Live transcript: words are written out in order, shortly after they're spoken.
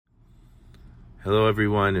Hello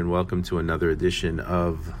everyone, and welcome to another edition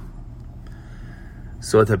of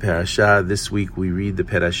Sota Parasha. This week we read the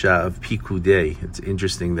Parasha of Pikudei. It's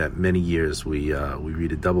interesting that many years we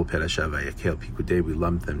read a double Parasha, Vayakel Pikudei. We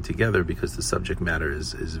lump them together because the subject matter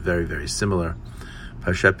is very, very similar.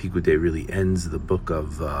 Parasha Pikudei really ends the book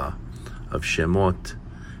of Shemot,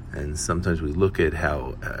 and sometimes we look at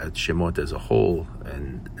Shemot as a whole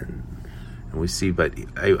and we see, but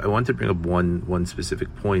I want to bring up one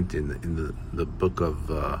specific point in the book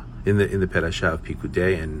of in the Parasha of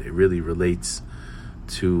Pikudei, and it really relates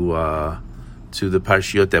to the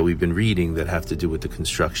parshiot that we've been reading that have to do with the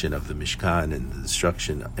construction of the Mishkan and the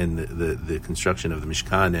destruction and the construction of the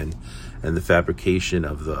Mishkan and the fabrication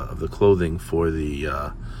of the clothing for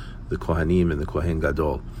the Kohanim and the Kohen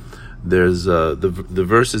Gadol. There's the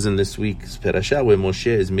verses in this week's Parasha where Moshe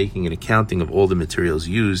is making an accounting of all the materials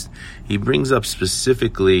used. He brings up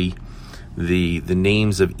specifically the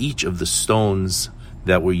names of each of the stones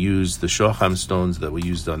that were used, the shocham stones that were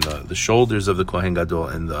used on the shoulders of the Kohen Gadol,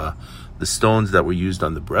 and the stones that were used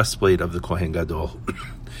on the breastplate of the Kohen Gadol.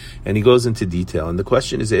 And he goes into detail. And the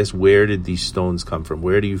question is asked, where did these stones come from?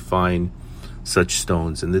 Where do you find such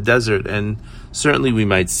stones in the desert? And certainly we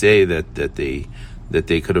might say that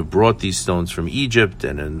they could have brought these stones from Egypt,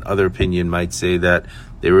 and another opinion might say that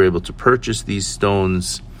they were able to purchase these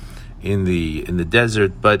stones in the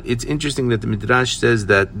desert. But it's interesting that the Midrash says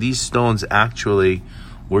that these stones actually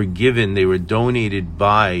were donated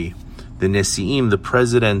by the Nesi'im, the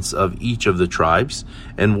presidents of each of the tribes.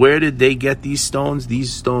 And where did they get these stones?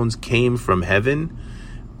 These stones came from heaven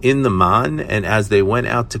in the man, and as they went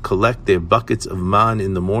out to collect their buckets of man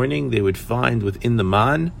in the morning, they would find within the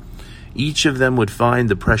man, each of them would find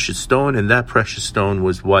the precious stone, and that precious stone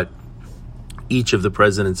was what each of the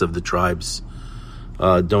presidents of the tribes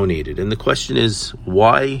donated. And the question is,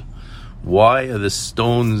 why are the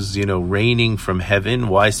stones, raining from heaven?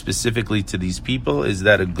 Why specifically to these people? Is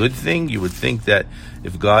that a good thing? You would think that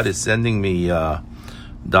if God is sending me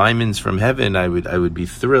diamonds from heaven, I would be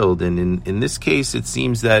thrilled. And in this case, it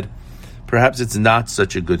seems that perhaps it's not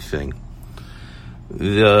such a good thing.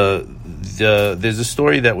 There's a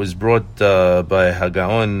story that was brought by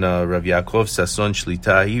Hagaon Rav Yaakov Sasson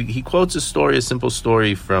Shlita. He quotes a simple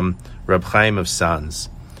story from Rab Chaim of Sanz.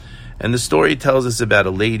 And the story tells us about a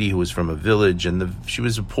lady who was from a village, and she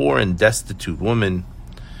was a poor and destitute woman.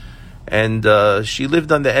 And she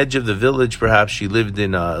lived on the edge of the village. Perhaps she lived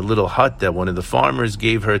in a little hut that one of the farmers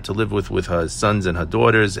gave her to live with her sons and her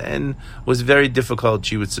daughters, and was very difficult.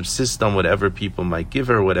 She would subsist on whatever people might give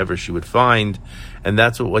her, whatever she would find, and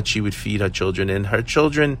that's what she would feed her children. And her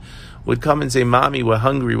children would come and say, "Mommy, we're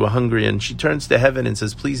hungry." And she turns to heaven and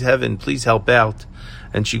says, "Please, heaven, please help out."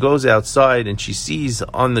 And she goes outside and she sees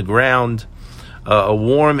on the ground a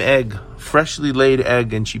warm egg, freshly laid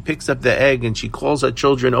egg, and she picks up the egg and she calls her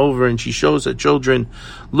children over and she shows her children,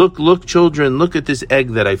 look children, look at this egg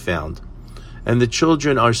that I found. And the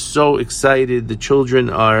children are so excited. The children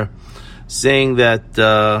are saying that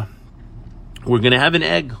we're going to have an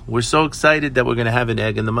egg. We're so excited that we're going to have an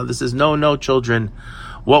egg. And the mother says, no, children.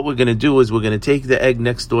 What we're going to do is we're going to take the egg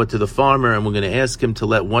next door to the farmer, and we're going to ask him to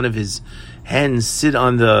let one of his hens sit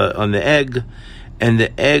on the egg. And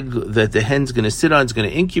the egg that the hen's going to sit on is going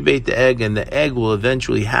to incubate the egg, and the egg will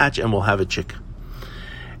eventually hatch, and we'll have a chicken.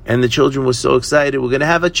 And the children were so excited. We're going to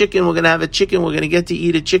have a chicken. We're going to have a chicken. We're going to get to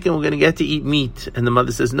eat a chicken. We're going to get to eat meat. And the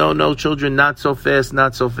mother says, no, children, not so fast,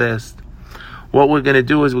 not so fast. What we're going to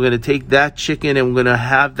do is we're going to take that chicken, and we're going to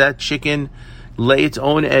have that chicken lay its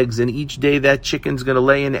own eggs. And each day that chicken's going to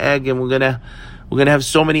lay an egg, and we're going to have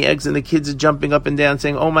so many eggs, and the kids are jumping up and down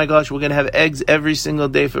saying, "Oh my gosh, we're going to have eggs every single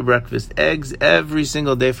day for breakfast. Eggs every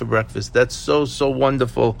single day for breakfast. That's so, so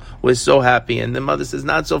wonderful. We're so happy." And the mother says,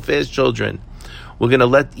 "Not so fast, children. We're going to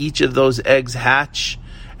let each of those eggs hatch,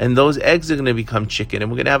 and those eggs are going to become chicken, and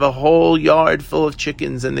we're going to have a whole yard full of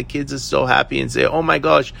chickens." And the kids are so happy and say, "Oh my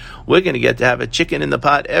gosh, we're going to get to have a chicken in the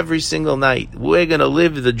pot every single night. We're going to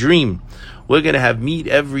live the dream. We're going to have meat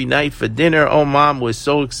every night for dinner. Oh, Mom, we're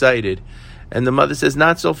so excited." And the mother says,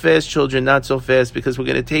 "Not so fast, children, not so fast, because we're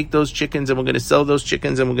going to take those chickens and we're going to sell those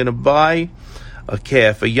chickens, and we're going to buy a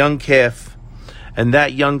young calf. And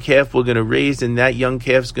that young calf we're going to raise, and that young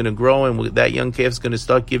calf's going to grow, and that young calf's going to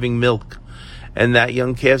start giving milk. And that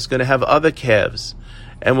young calf's going to have other calves.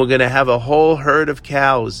 And we're going to have a whole herd of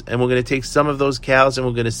cows, and we're going to take some of those cows and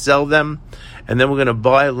we're going to sell them. And then we're going to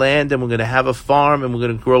buy land, and we're going to have a farm, and we're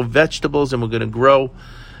going to grow vegetables, and we're going to grow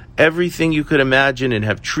everything you could imagine, and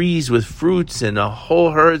have trees with fruits and a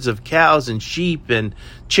whole herds of cows and sheep and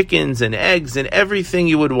chickens and eggs and everything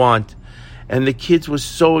you would want. And the kids were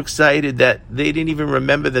so excited that they didn't even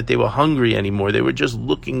remember that they were hungry anymore. They were just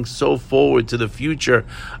looking so forward to the future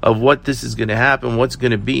of what this is going to happen, what's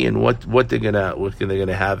going to be, and what they're going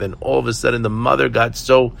to have. And all of a sudden, the mother got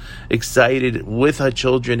so excited with her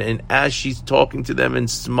children, and as she's talking to them and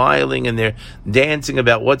smiling, and they're dancing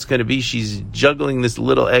about what's going to be, she's juggling this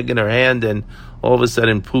little egg in her hand, and all of a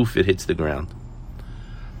sudden, poof, it hits the ground.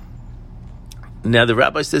 Now, the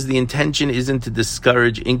rabbi says the intention isn't to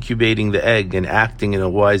discourage incubating the egg and acting in a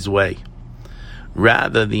wise way.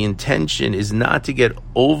 Rather, the intention is not to get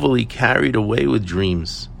overly carried away with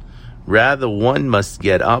dreams. Rather, one must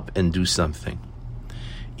get up and do something.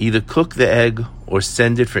 Either cook the egg or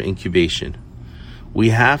send it for incubation. We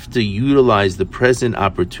have to utilize the present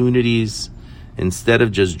opportunities instead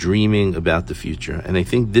of just dreaming about the future. And I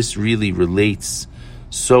think this really relates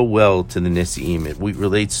so well to the Nesi'im. It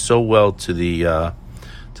relates so well to the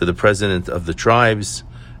president of the tribes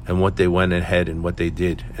and what they went ahead and what they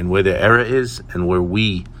did and where their error is and where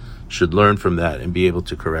we should learn from that and be able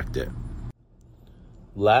to correct it.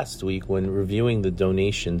 Last week, when reviewing the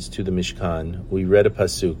donations to the Mishkan, we read a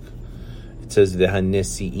pasuk. It says,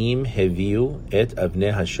 "V'hanesi'im heviu et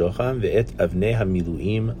avnei hashocham ve'et avnei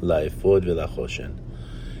hamiluim la'efod ve'lachoshen."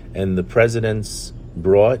 And the presidents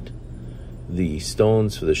brought the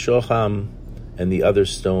stones for the shocham and the other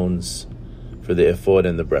stones for the ephod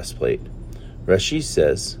and the breastplate. Rashi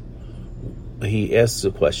says, he asks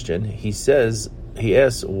a question. He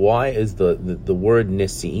asks, why is the word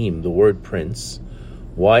nesi'im, the word prince,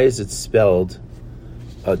 why is it spelled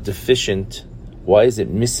deficient? Why is it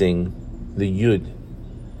missing the yud?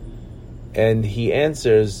 And he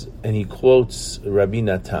answers, and he quotes Rabbi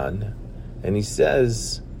Natan, and he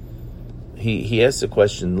says, He asks a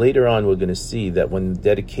question. Later on, we're going to see that when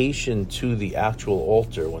dedication to the actual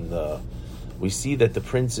altar, we see that the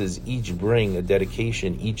princes each bring a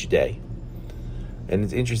dedication each day. And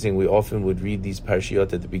it's interesting, we often would read these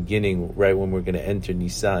parashiyot at the beginning, right when we're going to enter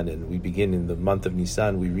Nisan, and we begin in the month of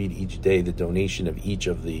Nisan, we read each day the donation of each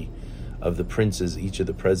of the princes, each of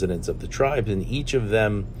the presidents of the tribes, and each of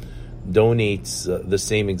them donates the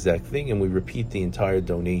same exact thing, and we repeat the entire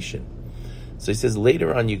donation. So he says,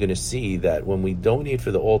 later on you're going to see that when we donate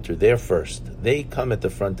for the altar, they're first. They come at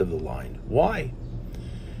the front of the line. Why?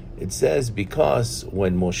 It says because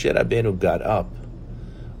when Moshe Rabbeinu got up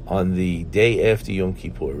on the day after Yom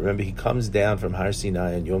Kippur, remember he comes down from Har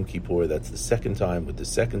Sinai on Yom Kippur, that's the second time with the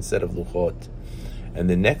second set of Luchot, and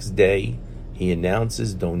the next day he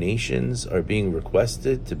announces donations are being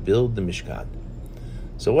requested to build the Mishkan.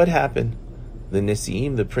 So what happened? The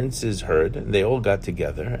Nesi'im, the princes, heard, and they all got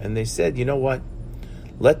together, and they said, you know what?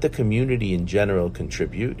 Let the community in general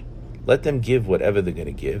contribute. Let them give whatever they're going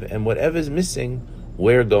to give, and whatever's missing,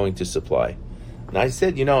 we're going to supply. And I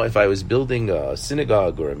said, if I was building a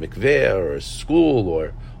synagogue or a mikveh or a school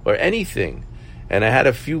or anything, and I had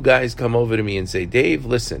a few guys come over to me and say, Dave,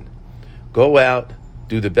 listen, go out,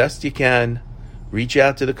 do the best you can, reach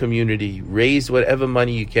out to the community, raise whatever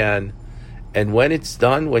money you can, and when it's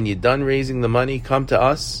done, when you're done raising the money, come to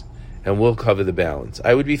us and we'll cover the balance.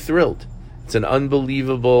 I would be thrilled. It's an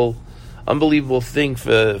unbelievable thing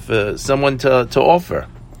for someone to offer.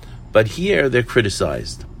 But here they're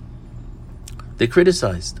criticized. They're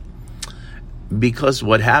criticized. Because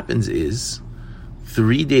what happens is,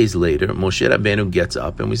 3 days later, Moshe Rabbeinu gets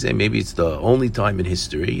up, and we say maybe it's the only time in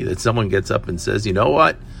history that someone gets up and says, you know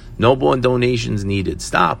what? No more donations needed.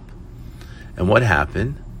 Stop. And what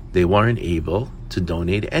happened? They weren't able to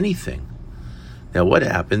donate anything. Now, what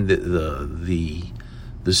happened?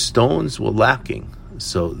 The stones were lacking,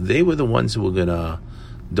 so they were the ones who were going to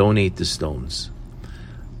donate the stones.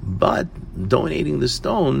 But donating the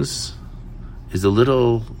stones is a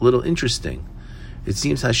little interesting. It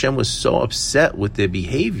seems Hashem was so upset with their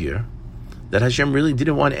behavior that Hashem really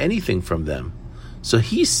didn't want anything from them. So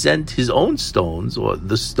he sent his own stones, or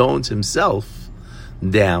the stones himself,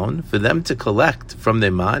 down for them to collect from their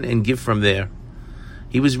man and give from there.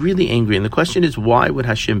 He was really angry. And the question is, why would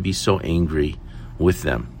Hashem be so angry with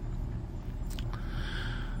them?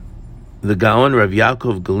 The Gaon Rav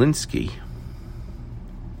Yaakov Galinsky,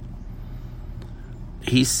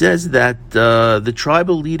 he says that the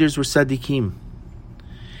tribal leaders were tzaddikim,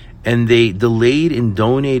 and they delayed in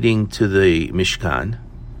donating to the Mishkan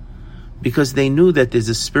because they knew that there's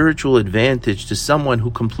a spiritual advantage to someone who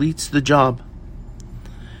completes the job.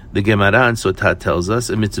 The Gemara in Sotah tells us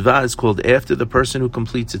a mitzvah is called after the person who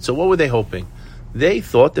completes it. So what were they hoping? They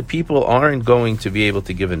thought the people aren't going to be able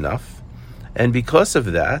to give enough, and because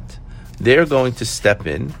of that, they're going to step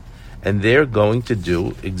in and they're going to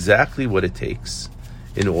do exactly what it takes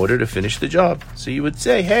in order to finish the job. So you would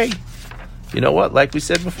say, hey, you know what? Like we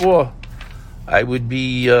said before, I would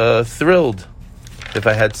be thrilled if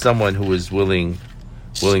I had someone who was willing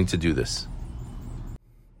to do this.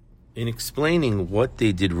 In explaining what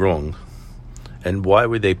they did wrong and why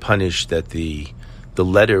were they punished that the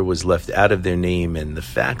letter was left out of their name, and the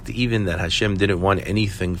fact even that Hashem didn't want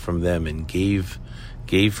anything from them and gave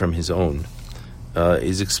from his own,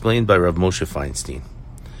 is explained by Rav Moshe Feinstein.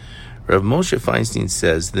 Rav Moshe Feinstein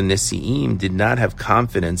says the Nesi'im did not have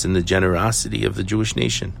confidence in the generosity of the Jewish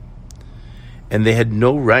nation, and they had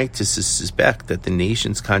no right to suspect that the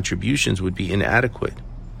nation's contributions would be inadequate.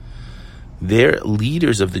 They're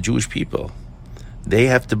leaders of the Jewish people. They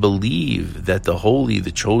have to believe that the holy,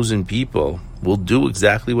 the chosen people will do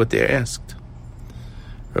exactly what they're asked.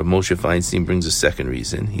 Rav Moshe Feinstein brings a second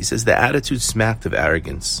reason. He says the attitude smacked of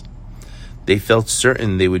arrogance. They felt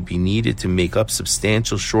certain they would be needed to make up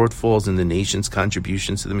substantial shortfalls in the nation's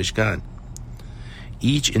contributions to the Mishkan.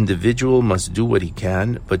 Each individual must do what he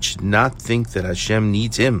can, but should not think that Hashem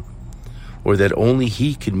needs him, or that only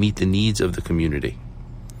he could meet the needs of the community.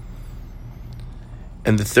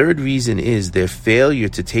 And the third reason is their failure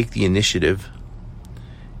to take the initiative.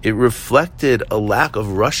 It reflected a lack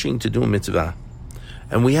of rushing to do a mitzvah.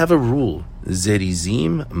 And we have a rule,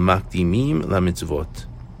 zerizim makdimim la mitzvot.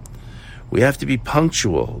 We have to be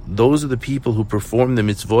punctual. Those are the people who perform the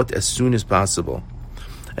mitzvot as soon as possible.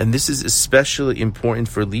 And this is especially important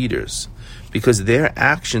for leaders, because their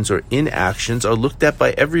actions or inactions are looked at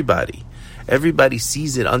by everybody. Everybody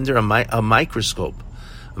sees it under a microscope,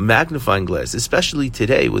 a magnifying glass, especially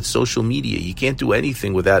today with social media. You can't do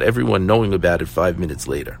anything without everyone knowing about it 5 minutes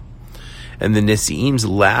later. And the Nesi'im's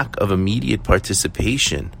lack of immediate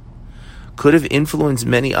participation could have influenced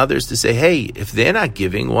many others to say, hey, if they're not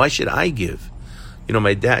giving, why should I give? You know,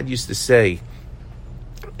 my dad used to say,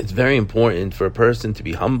 it's very important for a person to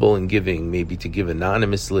be humble in giving, maybe to give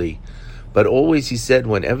anonymously. But always, he said,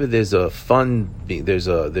 whenever there's a fundraising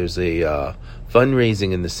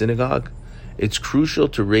in the synagogue, it's crucial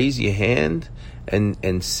to raise your hand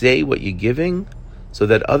and say what you're giving so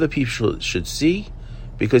that other people should see,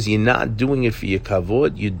 because you're not doing it for your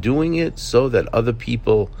kavod, you're doing it so that other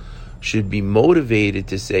people should be motivated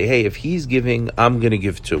to say, hey, if he's giving, I'm going to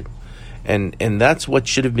give too. And that's what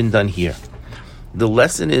should have been done here. The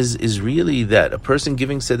lesson is really that a person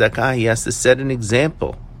giving tzedakah, he has to set an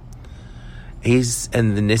example.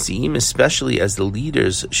 And the Nesi'im, especially as the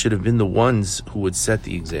leaders, should have been the ones who would set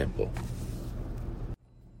the example.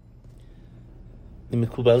 The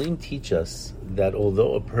Mekubalim teach us that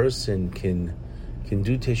although a person can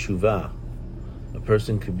do teshuvah, a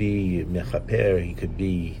person could be mechaper,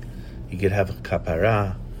 he could have a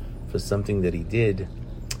kapara for something that he did.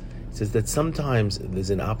 It says that sometimes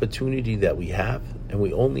there's an opportunity that we have, and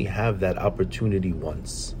we only have that opportunity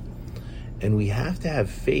once. And we have to have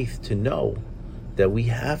faith to know that we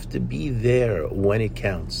have to be there when it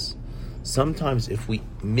counts. Sometimes if we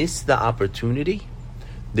miss the opportunity,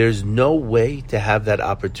 there's no way to have that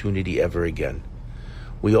opportunity ever again.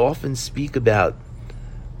 We often speak about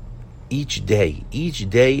each day. Each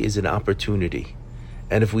day is an opportunity.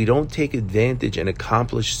 And if we don't take advantage and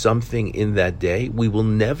accomplish something in that day, we will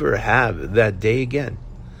never have that day again.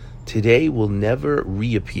 Today will never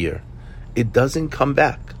reappear. It doesn't come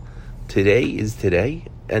back. Today is today,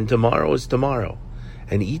 and tomorrow is tomorrow.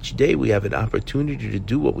 And each day we have an opportunity to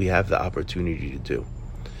do what we have the opportunity to do.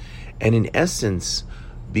 And in essence,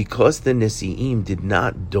 because the Nesi'im did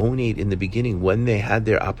not donate in the beginning when they had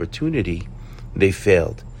their opportunity, they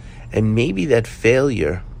failed. And maybe that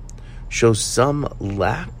failure shows some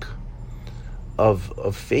lack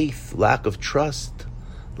of faith, lack of trust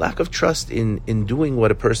in doing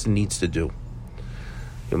what a person needs to do.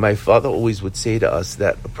 You know, my father always would say to us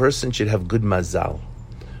that a person should have good mazal.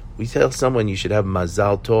 We tell someone you should have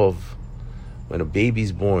mazal tov. When a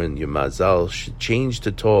baby's born, your mazal should change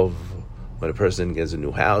to tov. When a person gets a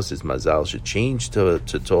new house, his mazal should change to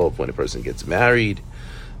tov. When a person gets married,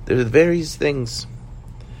 there are various things.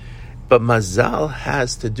 But mazal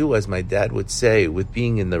has to do, as my dad would say, with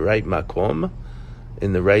being in the right makom,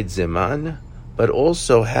 in the right zeman, but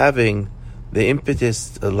also having the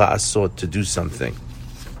impetus la'asot, to do something.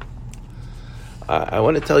 I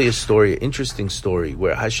want to tell you a story, an interesting story,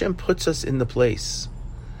 where Hashem puts us in the place,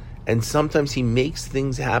 and sometimes He makes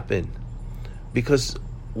things happen because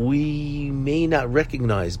we may not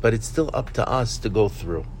recognize, but it's still up to us to go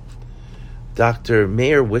through. Dr.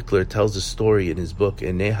 Meir Wickler tells a story in his book,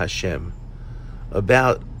 Enei Hashem,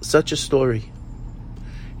 about such a story.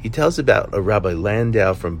 He tells about a Rabbi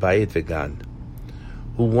Landau from Bayit Vegan,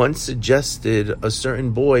 who once suggested a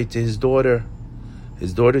certain boy to his daughter.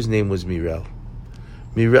 His daughter's name was Mirel.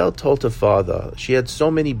 Mirel told her father she had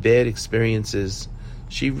so many bad experiences.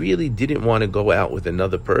 she really didn't want to go out with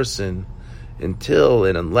another person until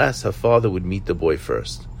and unless her father would meet the boy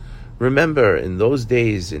first. Remember, in those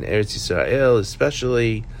days in Eretz Yisrael,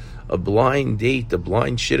 especially, a blind date, a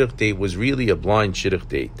blind shidduch date, was really a blind shidduch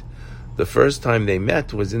date. The first time they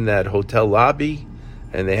met was in that hotel lobby,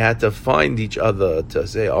 and they had to find each other to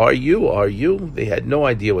say, are you? They had no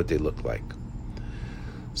idea what they looked like.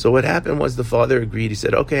 So what happened was the father agreed. He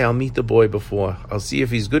said, okay, I'll meet the boy before. I'll see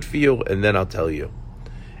if he's good for you, and then I'll tell you.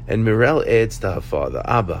 And Mirel adds to her father,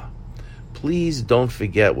 Abba, please don't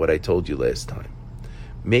forget what I told you last time.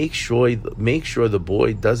 Make sure the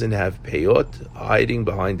boy doesn't have peyot hiding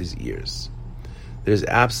behind his ears. There's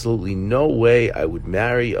absolutely no way I would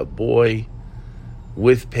marry a boy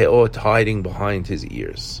with peyot hiding behind his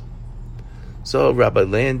ears. So Rabbi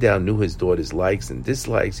Landau knew his daughter's likes and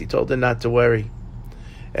dislikes. He told her not to worry.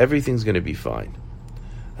 Everything's going to be fine.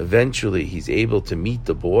 Eventually, he's able to meet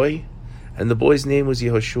the boy, and the boy's name was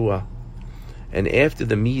Yehoshua. And after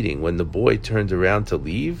the meeting, when the boy turned around to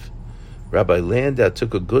leave, Rabbi Landau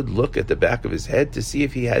took a good look at the back of his head to see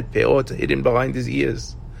if he had peot hidden behind his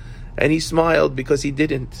ears. And he smiled because he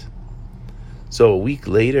didn't. So a week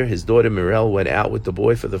later, his daughter Mirel went out with the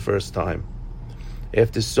boy for the first time.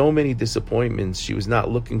 After so many disappointments, she was not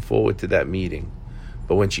looking forward to that meeting.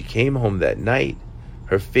 But when she came home that night,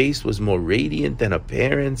 her face was more radiant than her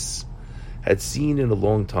parents had seen in a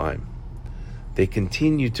long time. They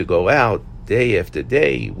continued to go out day after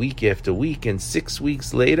day, week after week, and 6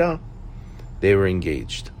 weeks later, they were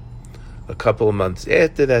engaged. A couple of months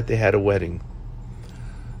after that, they had a wedding.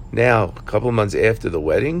 Now, a couple of months after the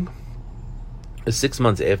wedding, 6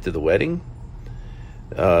 months after the wedding,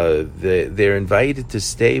 they're invited to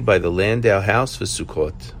stay by the Landau house for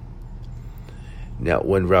Sukkot. Now,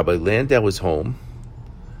 when Rabbi Landau was home,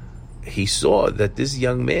 he saw that this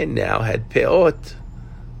young man now had peot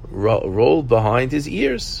rolled behind his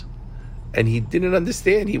ears. And he didn't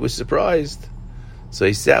understand. He was surprised. So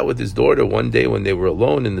he sat with his daughter one day when they were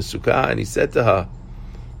alone in the sukkah, and he said to her,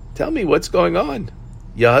 tell me what's going on.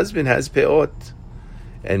 Your husband has peot.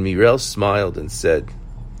 And Mirel smiled and said,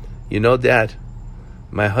 you know, Dad,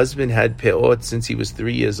 my husband had peot since he was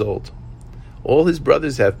 3 years old. All his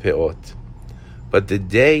brothers have peot. But the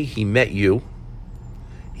day he met you,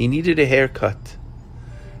 he needed a haircut.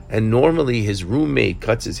 And normally his roommate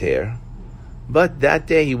cuts his hair. But that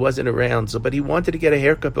day he wasn't around, but he wanted to get a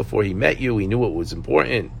haircut before he met you. He knew it was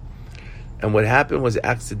important. And what happened was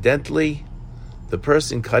accidentally, the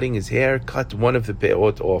person cutting his hair cut one of the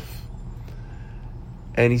peot off.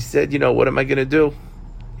 And he said, what am I going to do?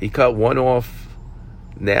 He cut one off.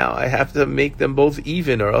 Now I have to make them both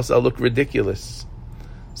even or else I'll look ridiculous.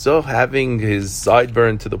 So having his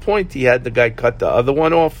sideburn to the point, he had the guy cut the other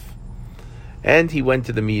one off. And he went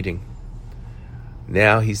to the meeting.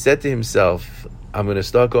 Now he said to himself, I'm going to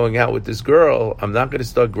start going out with this girl. I'm not going to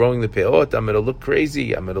start growing the peot. I'm going to look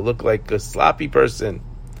crazy. I'm going to look like a sloppy person.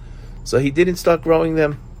 So he didn't start growing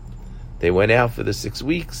them. They went out for the 6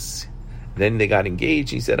 weeks. Then they got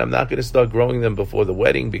engaged. He said, I'm not going to start growing them before the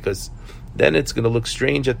wedding because then it's going to look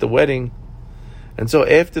strange at the wedding. And so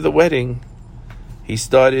after the wedding, he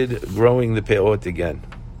started growing the peot again.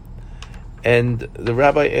 And the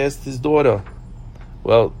rabbi asked his daughter,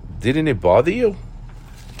 well, didn't it bother you?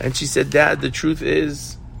 And she said, Dad, the truth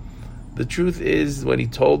is when he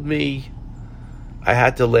told me, I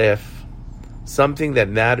had to laugh. Something that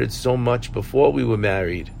mattered so much before we were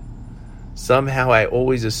married. Somehow I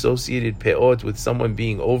always associated peot with someone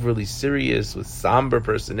being overly serious, with somber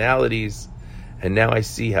personalities, and now I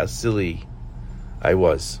see how silly I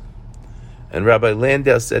was. And Rabbi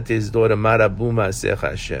Landau said to his daughter, Marabu Ma'aseh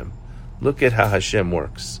Hashem. Look at how Hashem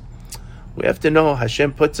works. We have to know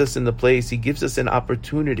Hashem puts us in the place. He gives us an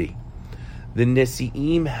opportunity. The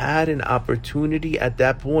Nesi'im had an opportunity at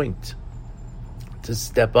that point to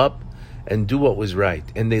step up and do what was right.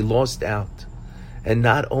 And they lost out. And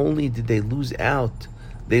not only did they lose out,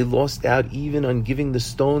 they lost out even on giving the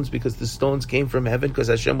stones because the stones came from heaven because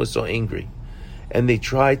Hashem was so angry. And they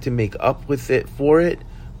tried to make up for it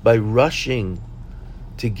by rushing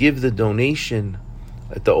to give the donation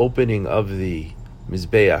at the opening of the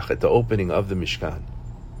Mizbeach, at the opening of the Mishkan.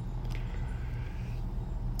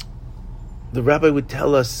 The rabbi would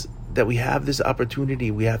tell us that we have this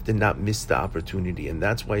opportunity, we have to not miss the opportunity, and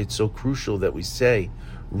that's why it's so crucial that we say,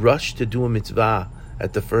 rush to do a mitzvah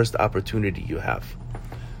at the first opportunity you have.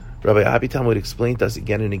 Rabbi Abitam would explain to us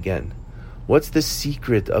again and again, what's the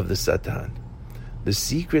secret of the Satan? The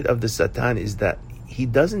secret of the Satan is that he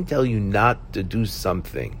doesn't tell you not to do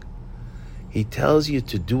something. He tells you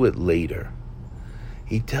to do it later.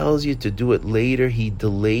 He tells you to do it later. He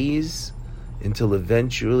delays until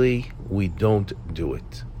eventually we don't do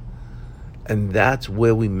it. And that's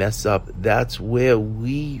where we mess up. That's where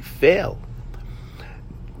we fail.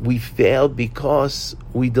 We fail because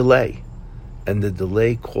we delay. And the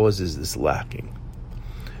delay causes this lacking.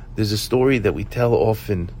 There's a story that we tell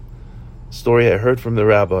often, a story I heard from the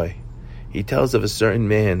rabbi. He tells of a certain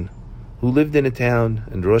man who lived in a town,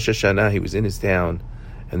 and Rosh Hashanah, he was in his town,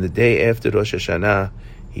 and the day after Rosh Hashanah,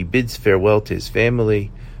 he bids farewell to his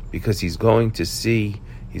family because he's going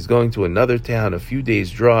to another town, a few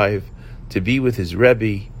days' drive, to be with his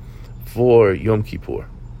Rebbe for Yom Kippur.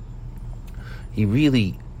 He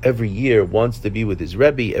really, every year, wants to be with his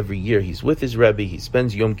Rebbe. Every year he's with his Rebbe. He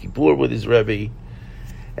spends Yom Kippur with his Rebbe.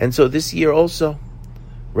 And so this year also,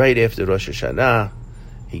 right after Rosh Hashanah,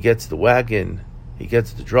 he gets the wagon, he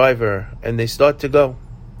gets the driver, and they start to go.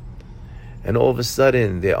 And all of a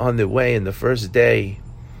sudden, they're on their way, and the first day,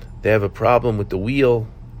 they have a problem with the wheel,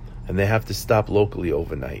 and they have to stop locally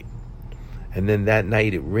overnight. And then that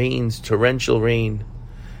night it rains, torrential rain,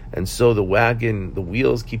 and so the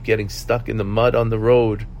wheels keep getting stuck in the mud on the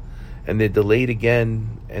road, and they're delayed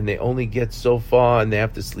again, and they only get so far, and they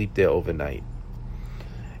have to sleep there overnight.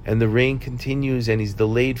 And the rain continues, and he's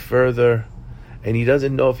delayed further, and he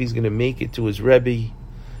doesn't know if he's going to make it to his Rebbe.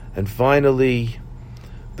 And finally,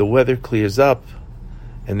 the weather clears up,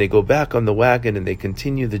 and they go back on the wagon, and they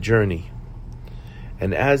continue the journey.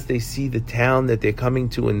 And as they see the town that they're coming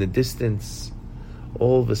to in the distance,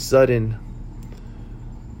 all of a sudden,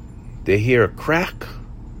 they hear a crack,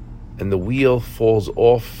 and the wheel falls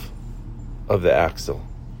off of the axle.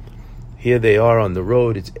 Here they are on the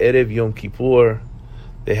road. It's Erev Yom Kippur.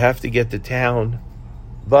 They have to get to town,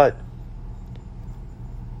 but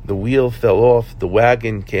the wheel fell off. The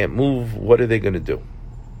wagon can't move. What are they going to do?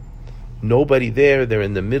 Nobody there. They're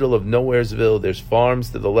in the middle of Nowheresville. There's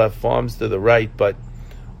farms to the left, farms to the right, but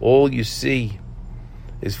all you see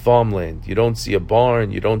is farmland. You don't see a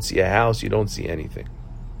barn. You don't see a house. You don't see anything.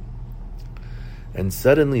 And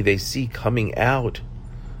suddenly they see coming out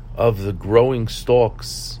of the growing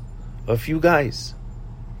stalks a few guys.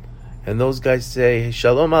 And those guys say,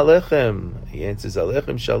 Shalom Aleichem. He answers,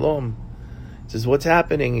 Aleichem Shalom. He says, what's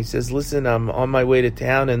happening? He says, listen, I'm on my way to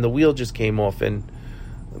town and the wheel just came off, and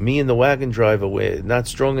me and the wagon driver, we're not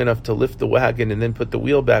strong enough to lift the wagon and then put the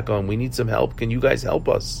wheel back on. We need some help. Can you guys help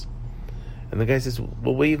us? And the guy says,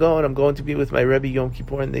 well, where you going? I'm going to be with my Rebbe Yom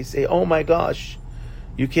Kippur. And they say, oh my gosh,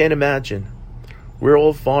 you can't imagine. We're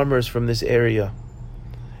all farmers from this area.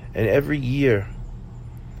 And every year,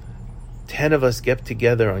 10 of us get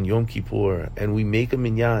together on Yom Kippur and we make a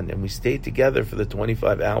minyan and we stay together for the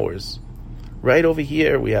 25 hours. Right over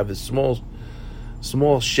here, we have a small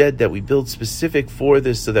shed that we built specific for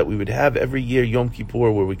this so that we would have every year Yom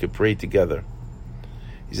Kippur where we could pray together.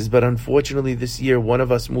 He says, but unfortunately this year one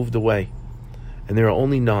of us moved away and there are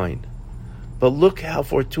only 9. But look how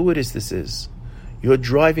fortuitous this is. You're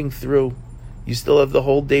driving through. You still have the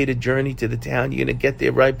whole day to journey to the town. You're going to get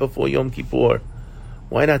there right before Yom Kippur.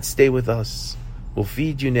 Why not stay with us? We'll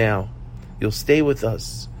feed you now. You'll stay with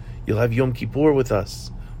us. You'll have Yom Kippur with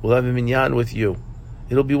us. We'll have a minyan with you.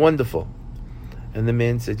 It'll be wonderful. And the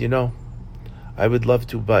man said, I would love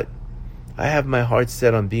to, but I have my heart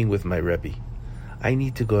set on being with my Rebbe. I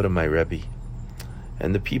need to go to my Rebbe.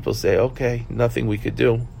 And the people say, okay, nothing we could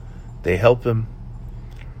do. They help him.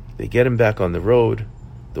 They get him back on the road.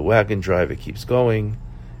 The wagon driver keeps going,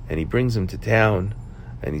 and he brings him to town,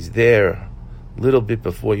 and he's there a little bit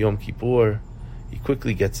before Yom Kippur. He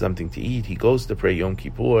quickly gets something to eat. He goes to pray Yom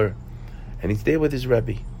Kippur, and he's there with his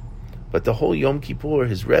Rebbe. But the whole Yom Kippur,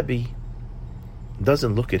 his Rebbe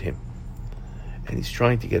doesn't look at him. And he's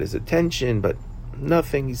trying to get his attention, but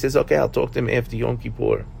nothing. He says, okay, I'll talk to him after Yom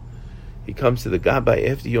Kippur. He comes to the Gabbai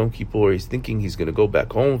after Yom Kippur. He's thinking he's going to go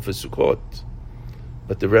back home for Sukkot.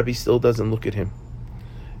 But the Rebbe still doesn't look at him.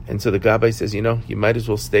 And so the Gabbai says, you might as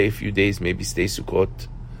well stay a few days, maybe stay Sukkot.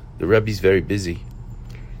 The Rebbe's very busy.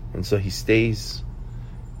 And so he stays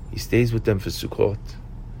with them for Sukkot.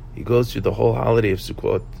 He goes through the whole holiday of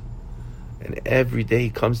Sukkot. And every day he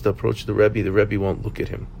comes to approach the Rebbe won't look at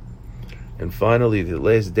him. And finally, the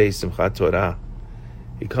last day, Simchat Torah,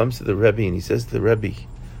 he comes to the Rebbe and he says to the Rebbe,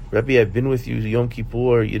 I've been with you Yom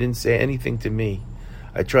Kippur, you didn't say anything to me.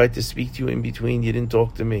 I tried to speak to you in between, you didn't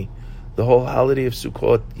talk to me. The whole holiday of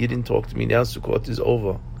Sukkot, you didn't talk to me. Now Sukkot is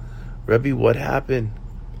over. Rebbe, what happened?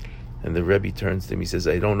 And the Rebbe turns to him, he says,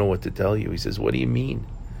 I don't know what to tell you. He says, what do you mean?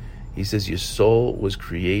 He says, your soul was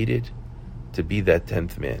created to be that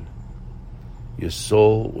 10th man. Your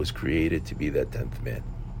soul was created to be that 10th man.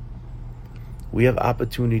 We have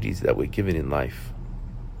opportunities that we're given in life.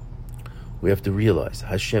 We have to realize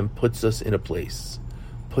Hashem puts us in a place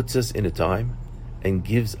puts us in a time and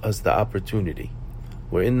gives us the opportunity.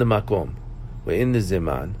 We're in the makom, we're in the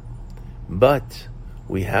zeman, but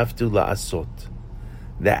we have to la'asot.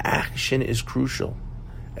 The action is crucial,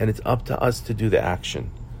 and it's up to us to do the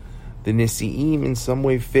action. The Nesi'im in some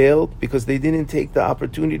way failed because they didn't take the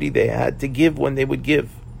opportunity they had to give when they would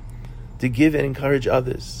give, to give and encourage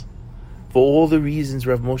others, for all the reasons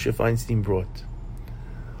Rav Moshe Feinstein brought.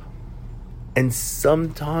 And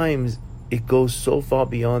sometimes it goes so far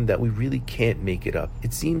beyond that we really can't make it up.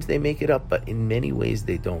 It seems they make it up, but in many ways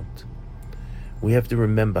they don't. We have to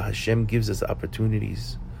remember Hashem gives us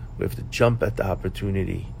opportunities. We have to jump at the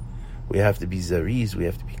opportunity. We have to be zariz. We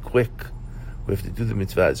have to be quick. We have to do the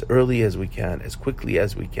mitzvah as early as we can, as quickly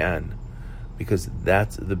as we can, because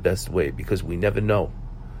that's the best way, because we never know.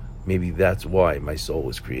 Maybe that's why my soul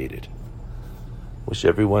was created. Wish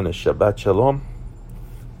everyone a Shabbat Shalom.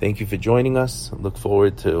 Thank you for joining us. Look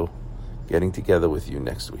forward to getting together with you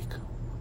next week.